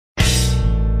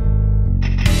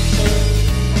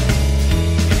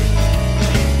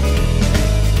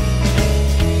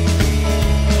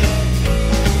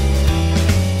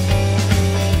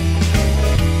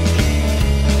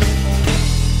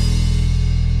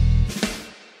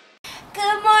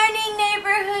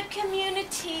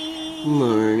community.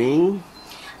 Morning.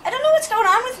 I don't know what's going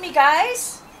on with me,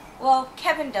 guys. Well,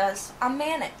 Kevin does. I'm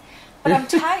manic, but I'm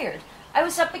tired. I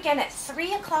was up again at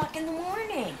 3 o'clock in the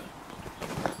morning.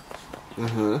 3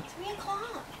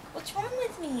 o'clock. What's wrong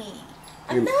with me?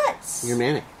 I'm nuts. You're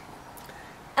manic.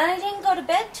 And I didn't go to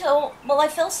bed till, well, I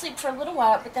fell asleep for a little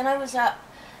while, but then I was up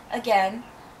again.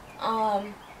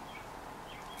 I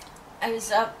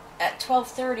was up at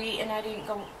 12:30, and I didn't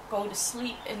go to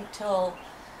sleep until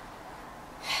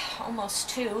almost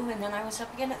 2, and then I was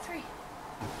up again at 3.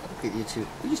 Look at you two.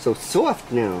 You're so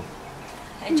soft now.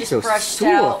 I just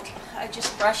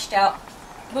brushed out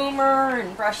Boomer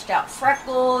and brushed out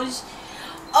Freckles.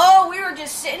 Oh, we were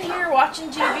just sitting here watching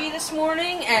TV this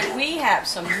morning, and we have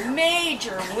some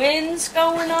major winds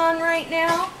going on right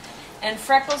now. And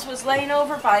Freckles was laying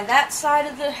over by that side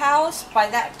of the house, by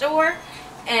that door,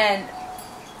 and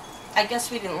I guess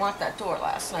we didn't lock that door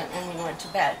last night when we went to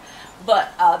bed.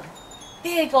 But a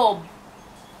big old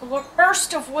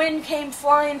burst of wind came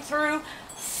flying through,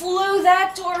 flew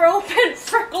that door open.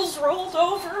 Freckles rolled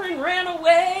over and ran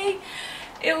away.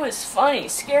 It was funny.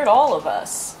 Scared all of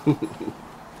us.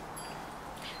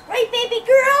 Right, baby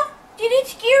girl? Did it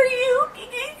scare you? Did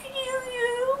it scare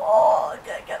you? Oh,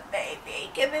 good baby.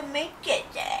 Giving me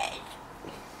kisses.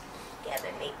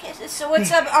 Giving me kisses. So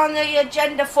what's up on the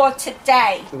agenda for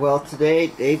today? Well, today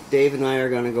Dave and I are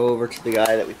going to go over to the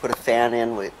guy that we put a fan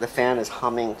in. The fan is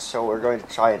humming, so we're going to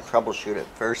try and troubleshoot it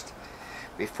first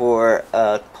before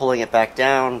pulling it back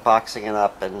down, boxing it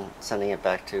up, and sending it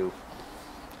back to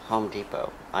Home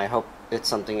Depot. I hope it's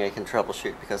something I can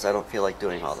troubleshoot because I don't feel like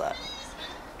doing all that.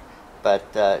 But,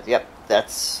 yep,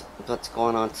 that's what's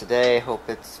going on today. Hope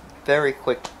it's a very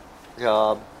quick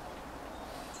job.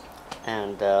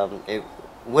 And it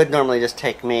would normally just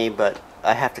take me, but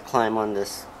I have to climb on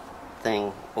this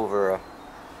thing over a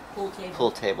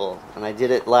pool table. And I did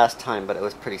it last time, but it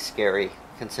was pretty scary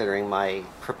considering my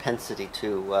propensity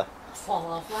to fall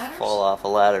off a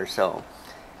ladder. So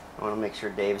I want to make sure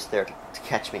Dave's there to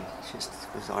catch me. Just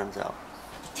his arms out.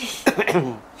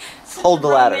 Hold the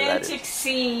ladder, that is. Romantic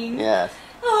scene. Yes.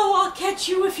 Oh, I'll catch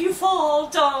you if you fall,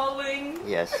 darling.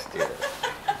 Yes, dear.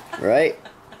 Right?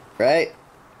 Right?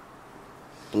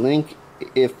 Blink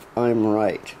if I'm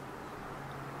right.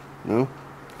 No?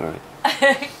 Alright.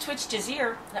 Twitched his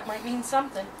ear. That might mean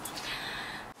something.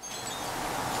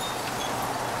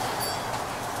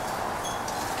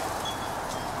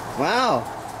 Wow.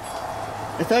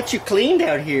 I thought you cleaned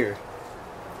out here.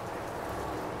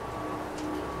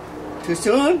 Too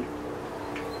soon?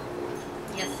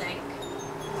 You think?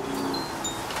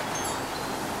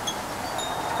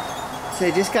 So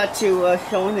I just got to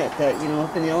showing it that, you know,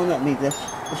 been yelling at me to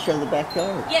show the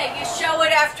backyard. Yeah, you show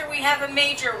it after we have a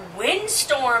major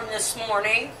windstorm this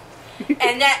morning.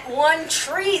 And that one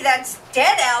tree that's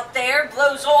dead out there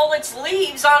blows all its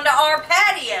leaves onto our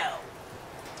patio.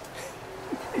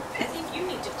 I think you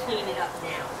need to clean it up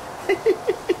now.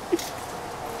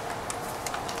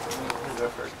 Go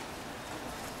first.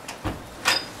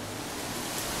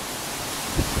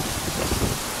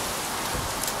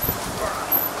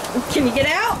 Can you get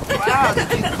out? Wow,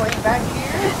 did you clean back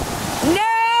here?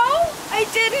 No, I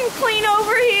didn't clean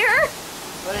over here.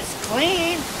 But it's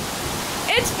clean.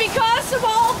 It's because of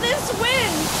all this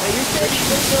wind. Well, you said you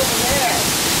cleaned over there.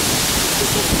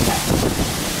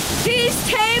 These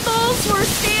tables were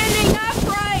standing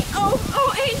upright. Oh,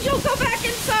 Angel, go back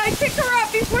inside. Pick her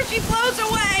up before she flows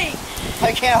away.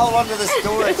 I can't hold on to this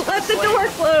door. Let the door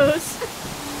close.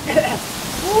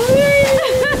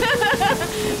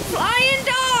 Flying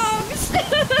dogs.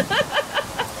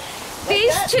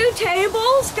 These two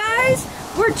tables, guys,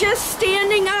 were just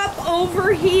standing up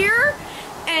over here,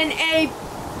 and a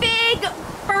big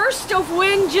burst of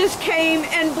wind just came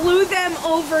and blew them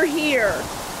over here.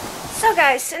 So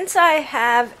guys, since I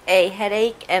have a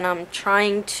headache and I'm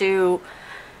trying to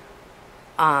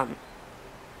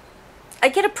I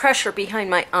get a pressure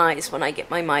behind my eyes when I get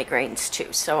my migraines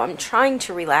too, so I'm trying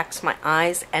to relax my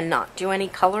eyes and not do any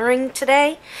coloring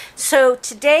today. So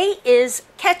today is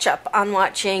catch up on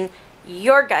watching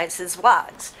your guys'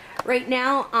 vlogs. Right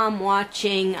now I'm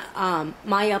watching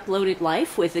My Uploaded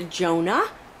Life with Jonah,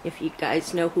 if you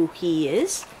guys know who he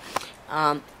is.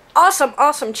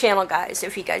 Awesome channel, guys.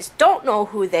 If you guys don't know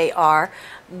who they are,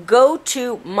 go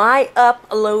to My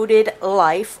Uploaded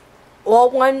Life, all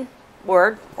one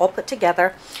word, all put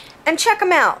together, and check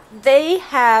them out. They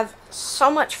have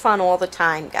so much fun all the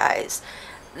time, guys.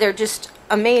 They're just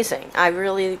amazing. I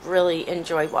really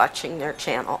enjoy watching their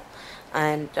channel,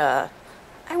 and I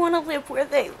want to live where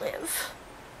they live.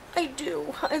 I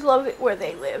do. I love it where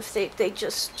they live. They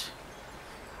just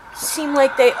seem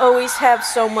like they always have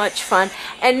so much fun.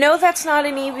 And no, that's not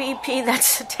an EVP,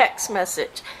 that's a text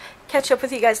message. Catch up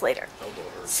with you guys later.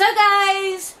 So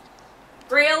guys,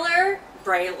 Brailer.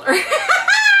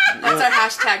 That's our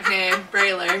hashtag name,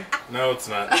 Brailer. No, it's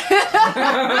not.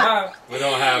 We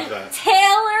don't have that.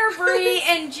 Taylor, Bri,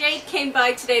 and Jake came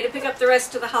by today to pick up the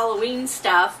rest of the Halloween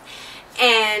stuff.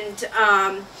 And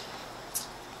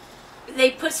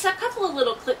they put a couple of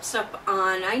little clips up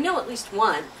on, I know at least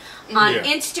one, on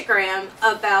Instagram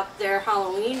about their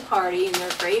Halloween party in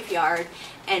their graveyard.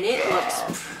 And it looks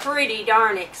pretty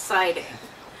darn exciting.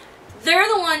 They're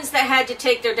the ones that had to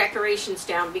take their decorations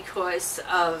down because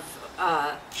of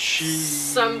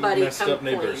somebody messed up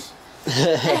neighbors.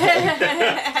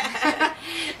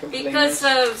 Because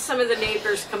of some of the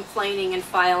neighbors complaining and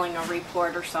filing a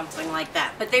report or something like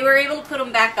that. But they were able to put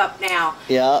them back up now.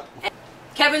 Yep. And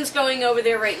Kevin's going over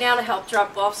there right now to help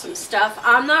drop off some stuff.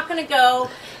 I'm not going to go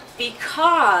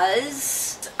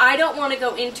because I don't want to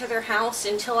go into their house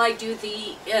until I do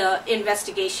the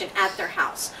investigation at their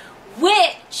house.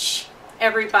 Which,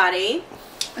 everybody,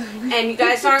 and you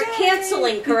guys aren't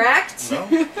canceling, correct? No.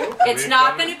 It's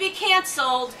not going to be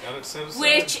canceled, Got it set aside.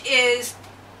 which is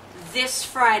this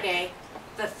Friday,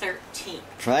 the 13th.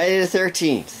 Friday the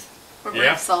 13th. We're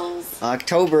Yeah. souls.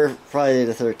 October, Friday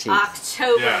the 13th.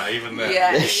 October. Yeah, even that.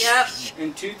 Yeah. Yep.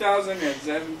 In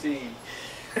 2017.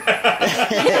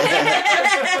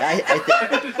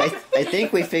 I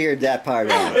think we figured that part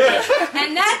out.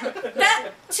 And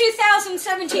that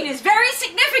 2017 is very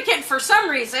significant for some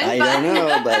reason. I but don't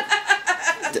know, but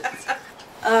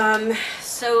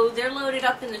so they're loaded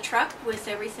up in the truck with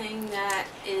everything that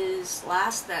is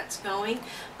that's going.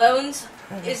 Bones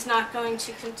is not going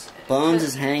to Bones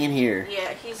is hanging here.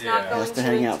 Yeah, he's Yeah. not going Has to to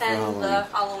hang out for attend the Halloween.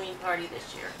 Halloween party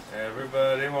this year.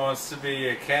 Everybody wants to be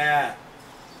a cat.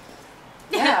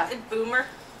 Yeah. Boomer.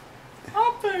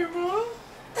 I'll pay, Mom.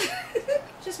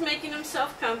 Just making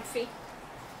himself comfy.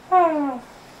 Oh.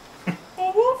 I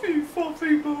love you,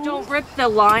 fluffy boy. Don't rip the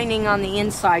lining on the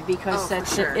inside because Oh, for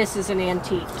sure. this is an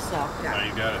antique. So No,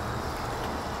 you got it.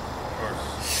 Of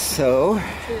course. So,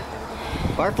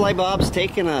 Barfly Bob's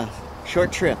taking a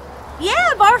short trip.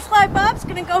 yeah, Barfly Bob's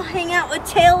gonna go hang out with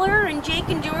Taylor and Jake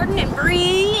and Jordan and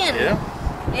Bri and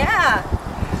yeah.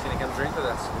 He's gonna come drink with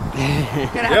us.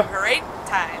 Gonna have a great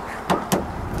time.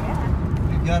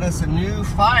 We've got us a new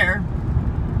fire.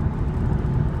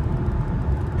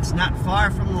 It's not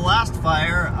far from the last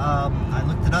fire. I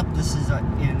looked it up. This is in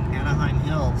Anaheim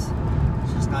Hills.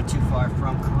 It's just not too far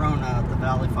from Corona, the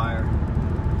Valley Fire.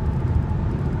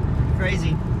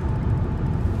 Crazy.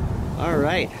 All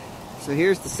right. So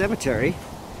here's the cemetery.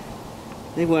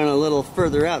 They went a little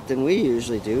further out than we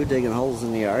usually do, digging holes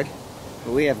in the yard.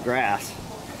 But we have grass.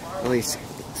 At least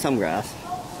some grass.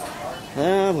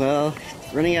 Well,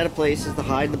 running out of places to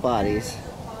hide the bodies.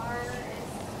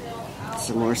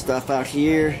 Some more stuff out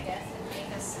here.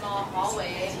 A small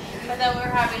hallway, but then we're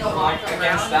having to walk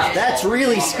around. That's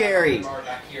really scary.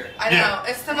 I know.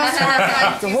 It's the most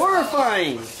horrifying. It's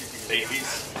horrifying.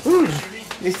 Babies.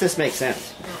 At least this makes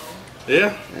sense.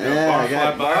 Yeah. Yeah, I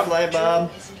got Barfly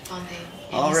Bob Funny.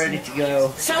 all ready to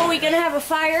go. So are we gonna have a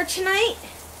fire tonight?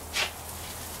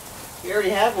 You already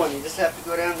have one. You just have to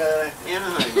go down to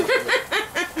Anaheim.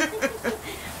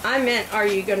 I meant, are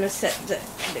you gonna set the?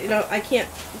 I can't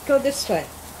go this way.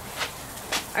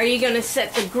 Are you gonna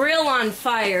set the grill on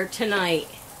fire tonight?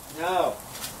 No,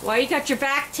 Why you got your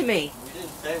back to me? we didn't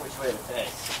say which way to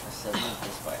face. I said move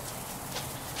this way.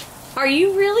 Are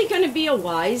you really gonna be a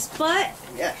wise butt?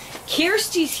 Yeah.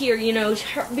 Kirsty's here,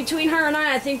 between her and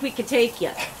I think we could take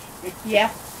you. Yeah,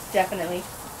 definitely.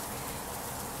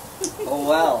 Oh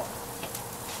well.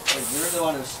 Well, you're the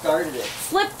one who started it.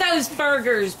 Flip those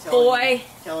burgers, boy.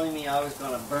 Telling me I was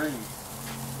gonna burn you.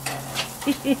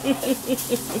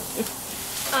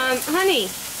 Honey,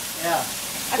 Yeah.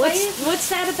 what's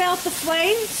that about the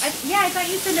flames? I thought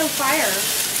you said no fire.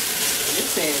 I didn't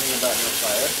say anything about no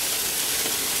fire.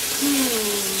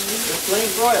 The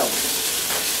flame's royal.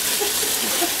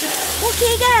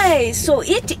 Okay, guys, so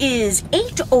it is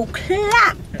 8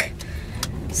 o'clock.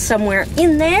 Somewhere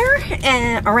in there,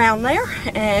 and around there,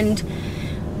 and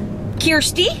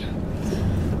Kirsty.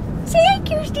 Say hi,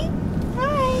 Kirsty.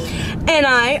 Hi. And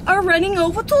I are running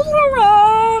over to the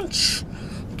ranch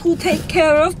to take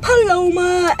care of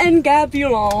Paloma and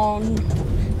Gavilan.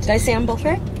 Did I say them both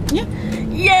right? Yeah.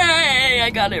 Yay, I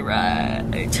got it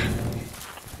right.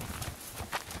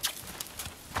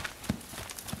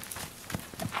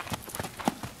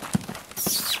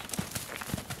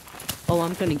 Oh,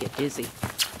 I'm gonna get dizzy.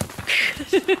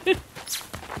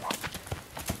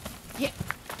 Yeah.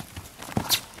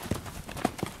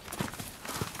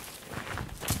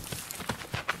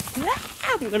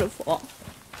 I'm gonna fall.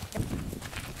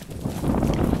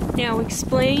 Now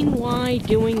explain why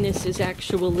doing this is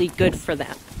actually good for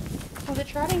them. Well, the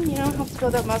trotting, helps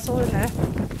build up muscle in the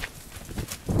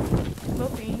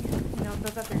moving,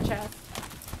 builds up their chest.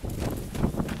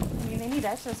 I mean, they need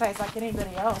exercise like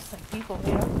anybody else, like people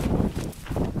do.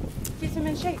 Keeps them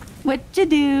in shape. What you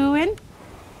doing?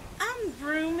 I'm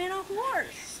grooming a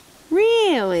horse.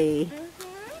 Really?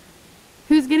 Mm-hmm.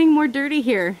 Who's getting more dirty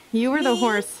here? You or the Me.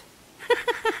 horse?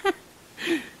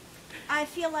 I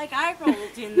feel like I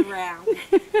rolled in the round.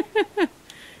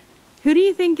 Who do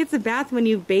you think gets a bath when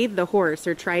you bathe the horse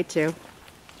or try to?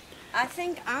 I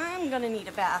think I'm gonna need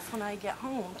a bath when I get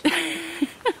home tonight.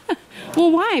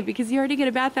 Well, why? Because you already get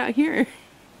a bath out here.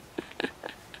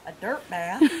 A dirt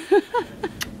bath.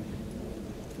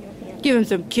 Give him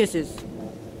some kisses.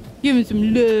 Give him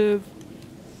some love.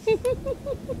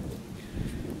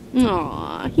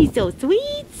 Aw, he's so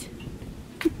sweet.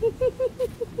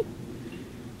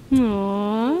 Aww.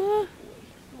 Oh,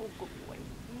 good boy.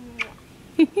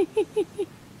 Good boy.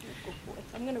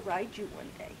 I'm gonna ride you one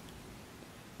day.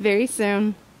 Very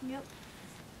soon. Yep.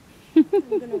 I'm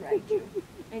gonna ride you.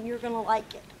 And you're gonna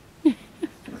like it.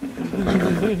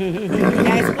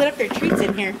 Guys split up their treats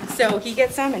in here. So he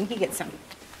gets some and he gets some.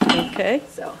 Okay.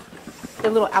 So the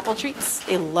little apple treats,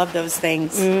 they love those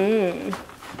things. Hey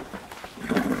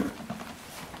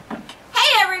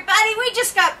everybody, we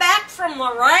just got back from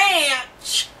the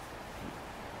ranch.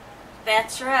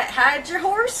 That's right, hide your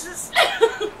horses.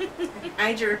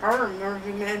 Hide your arm, or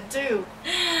you meant too.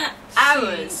 I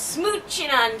was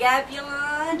smooching on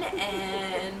Gavilan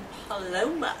and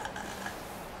Paloma.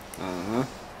 Uh-huh.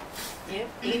 Yep,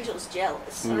 Angel's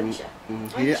jealous, aren't you?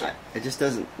 It just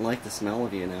doesn't like the smell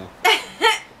of you now.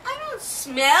 I don't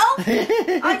smell.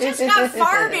 I just got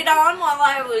farted on while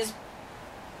I was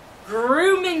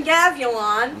grooming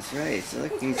Gavilan. That's right. So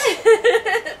look,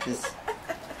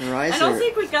 her eyes I don't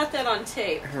think we got that on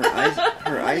tape. Her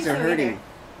eyes are hurting.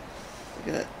 Look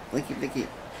at that. Blinky, blinky.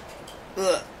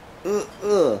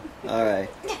 All right.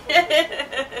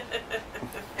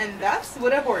 And that's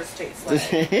what a horse tastes like.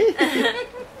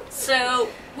 So,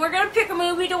 we're going to pick a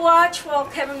movie to watch while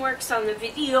Kevin works on the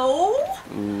video.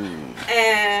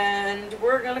 And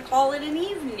we're going to call it an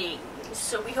evening.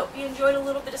 So we hope you enjoyed a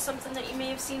little bit of something that you may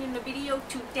have seen in the video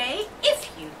today.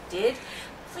 If you did,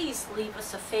 please leave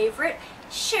us a favorite.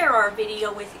 Share our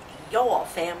video with your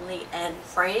family and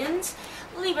friends.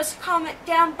 Leave us a comment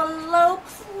down below.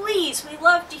 Please, we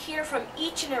love to hear from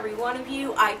each and every one of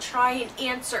you. I try and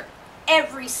answer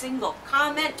every single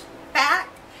comment back.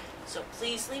 So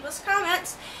please leave us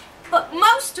comments. But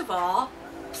most of all,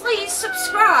 please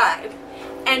subscribe.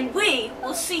 And we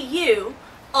will see you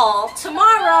all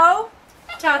tomorrow.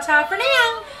 Ta-ta for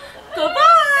now. Goodbye.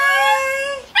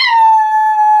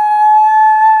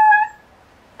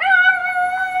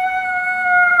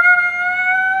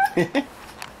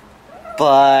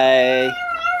 Bye.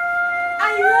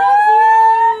 I love